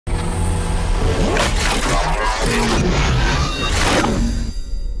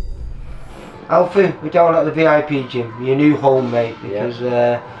Alfie, we're down at the VIP gym, your new home, mate, because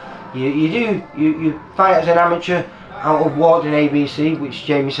you fight as an amateur out of Warden ABC, which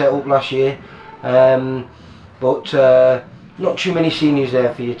Jamie set up last year, but not too many seniors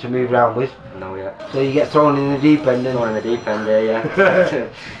there for you to move around with. No, yeah. So you get thrown in the deep end. Thrown in the deep end there,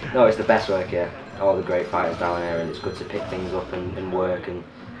 yeah. No, it's the best work here. All the great fighters down here, and it's good to pick things up and work, and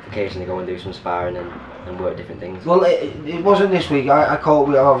occasionally go and do some sparring and work different things. Well, it wasn't this week. I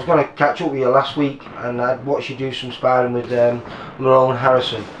was going to catch up with you last week, and I'd watched you do some sparring with Lerone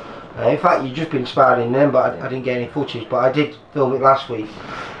Harrison. In fact, you'd just been sparring then, but I didn't get any footage. But I did film it last week.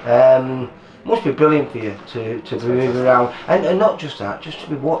 Must be brilliant for you to be moving around, and not just that, just to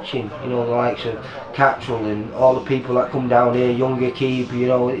be watching, you know, the likes of Cattrall and all the people that come down here, younger Keeb, you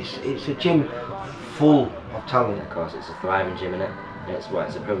know, it's a gym full of talent. Yeah, of course, it's a thriving gym, isn't it? And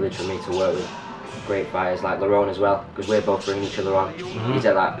it's a privilege for me to work with great fighters like Lerone as well, because we're both bringing each other on. He's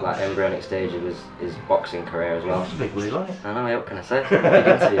at that embryonic stage of his boxing career as well. That's a big word, isn't it? I know, what can I say? Big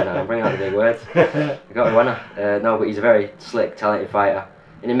interview now, I'm bringing out the big words. I got a winner. No, but he's a very slick, talented fighter.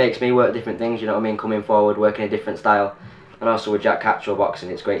 And it makes me work different things, you know what I mean, coming forward, working a different style. And also with Jack Cattrall boxing,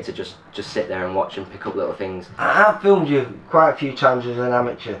 it's great to just sit there and watch and pick up little things. I've filmed you quite a few times as an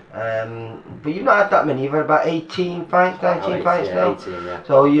amateur, but you've not had that many. You've had about 18 fights, 19 fights yeah, now. 18, yeah.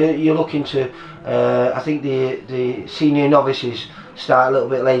 So you're looking to, I think the senior novices start a little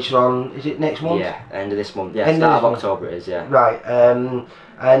bit later on. Is it next month? Yeah, end of this month. Yeah, start of October it is, yeah. Right,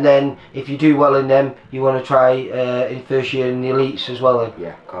 and then if you do well in them, you want to try in first year in the elites as well then?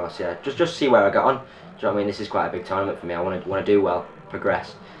 Yeah, of course, yeah. Just see where I get on. Do you know what I mean? This is quite a big tournament for me. I want to do well,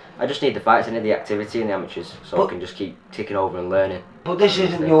 progress. I just need the fights, I need the activity in the amateurs, so I can just keep ticking over and learning. But this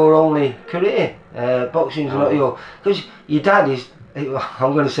isn't your only career. Boxing's not your, because your dad is,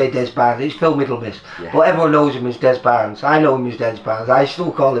 I'm going to say Des Barnes, it's Phil Middlemiss, but everyone knows him as Des Barnes. I know him as Des Barnes, I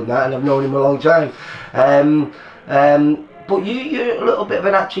still call him that, and I've known him a long time. But you're a little bit of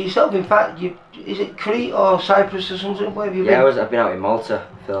an actor yourself. In fact, is it Crete or Cyprus or something? Where have you been? Yeah, I've been out in Malta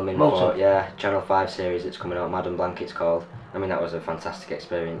filming for Channel 5 series that's coming out, Madam Blank it's called. I mean, that was a fantastic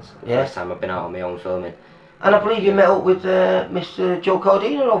experience. The first time I've been out on my own filming. And I believe you met up with Mr. Joe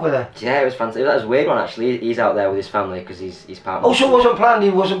Cordina over there. Yeah, it was fantastic. That was a weird one actually. He's out there with his family because he's part of. Oh, so it wasn't planned. He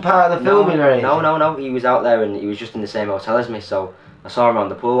wasn't part of the filming or anything. No. He was out there and he was just in the same hotel as me. So I saw him on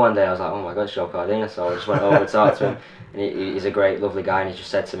the pool one day. I was like, oh my God, it's Joe Cordina. So I just went over and talked to him. And he's a great, lovely guy. And he just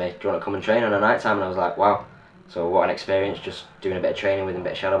said to me, "Do you want to come and train on a night time?" And I was like, wow. So what an experience! Just doing a bit of training with him, a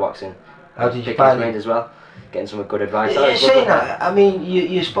bit of shadow boxing. How did you find it as well? Getting some good advice. Yeah, saying that, I mean,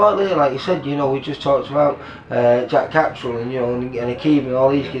 you spoiled it, like you said, you know, we just talked about Jack Cattrall and, you know, and Akeem and all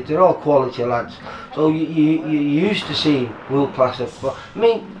these kids, they're all quality lads. So you used to see world class. I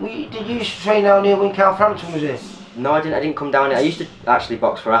mean, did you used to train down here when Carlframpton was here? No, I didn't come down here. I used to actually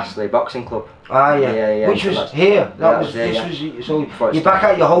box for Astley Boxing Club. Ah, yeah. Which was here. Was so you're back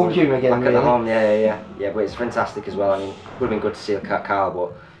at your home gym again. Back at the home, yeah. But it's fantastic as well. I mean, it would have been good to see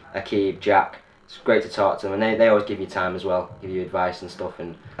Carl, but Akeem, Jack. It's great to talk to them, and they always give you time as well, give you advice and stuff.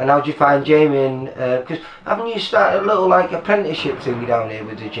 And how do you find Jamie? Because haven't you started a little like apprenticeship thing down here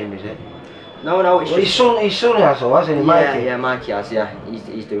with the gym? Is it? No. It's his son has, though, hasn't he, Mikey? Yeah, Mikey has. Yeah,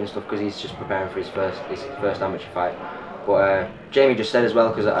 he's doing stuff because he's just preparing for his first amateur fight. But Jamie just said as well,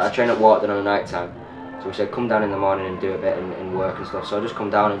 because I train at Warden on a night time, so he said come down in the morning and do a bit and work and stuff. So I just come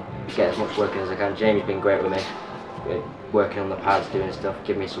down and get as much work in as I can. Jamie's been great with me. Working on the pads, doing stuff,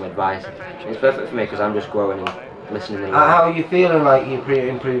 giving me some advice. It's perfect for me because I'm just growing and listening. And how are you feeling like you're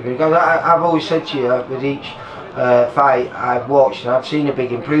improving? Because I've always said to you with each fight I've watched, and I've seen a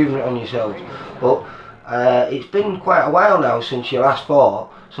big improvement on yourselves. But it's been quite a while now since your last fought.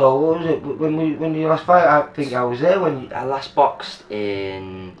 So what was it when you last fight? I think I was there when I last boxed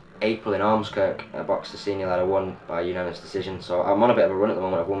in April in Ormskirk. I boxed the senior lad. I won by unanimous decision. So I'm on a bit of a run at the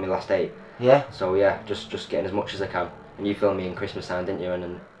moment. I've won my last 8. Yeah. So yeah, just getting as much as I can. And you filmed me in Christmas time, didn't you?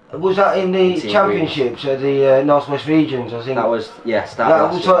 And was that in the championships at the Northwest Regions? I think that was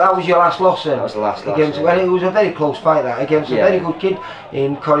that was your last loss then. That was the last loss. Well, it was a very close fight that against a very good kid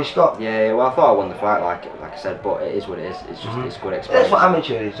in Corey Scott. Yeah. Well, I thought I won the fight, like I said, but it is what it is. It's just it's good experience. That's what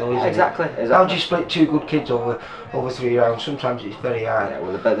amateur is, though, isn't exactly. it? How do you split 2 good kids over 3 rounds? Sometimes it's very hard. Yeah.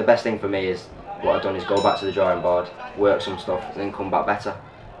 Well, the best thing for me is what I've done is go back to the drawing board, work some stuff, and then come back better.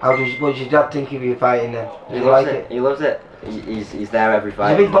 What does your dad think of you fighting then? He loves it. He loves it. He's there every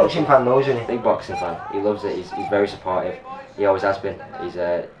fight. He's a big boxing fan though, isn't he? Big boxing fan. He loves it. He's very supportive. He always has been. He's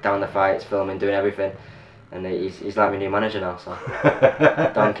down the fights, filming, doing everything, and he's like my new manager now. So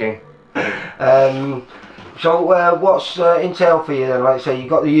Don King. So what's entail for you then? Like I say, you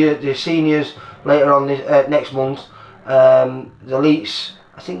got the seniors later on this, next month. The elites,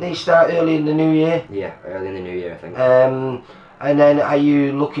 I think they start early in the new year. Yeah, early in the new year, I think. And then are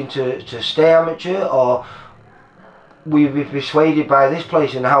you looking to stay amateur, or will you be persuaded by this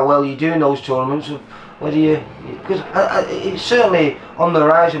place and how well you do in those tournaments? Whether you, because it's certainly on the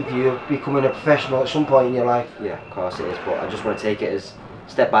horizon for you becoming a professional at some point in your life. Yeah, of course it is, but I just want to take it as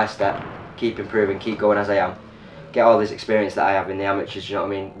step by step, keep improving, keep going as I am, get all this experience that I have in the amateurs, you know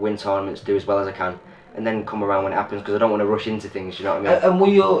what I mean, win tournaments, do as well as I can, and then come around when it happens, because I don't want to rush into things, you know what I mean. And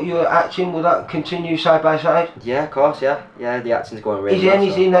will your acting, will that continue side by side? Yeah, of course, yeah, the acting's going really well. Is there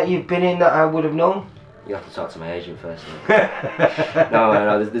anything that you've been in that I would have known? You have to talk to my agent first.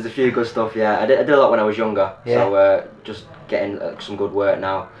 No, there's a few good stuff. Yeah, I did a lot when I was younger. Yeah. So just getting some good work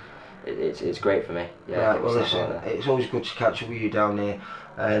now, it's great for me. Yeah. Right. Well, listen, it's always good to catch up with you down here,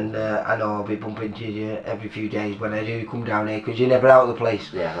 and I know I'll be bumping into you every few days when I do come down here, because you're never out of the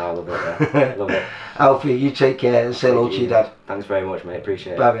place. Yeah, no, I love it. Yeah. Love it. Alfie, you take care and say hello to your dad. Thanks very much, mate.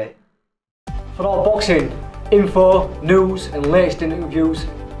 Appreciate it. Bye, mate. For all boxing info, news, and latest interviews,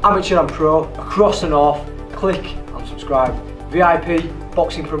 amateur and pro across the north, click and subscribe. VIP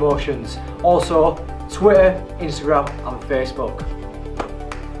Boxing Promotions. Also Twitter, Instagram and Facebook.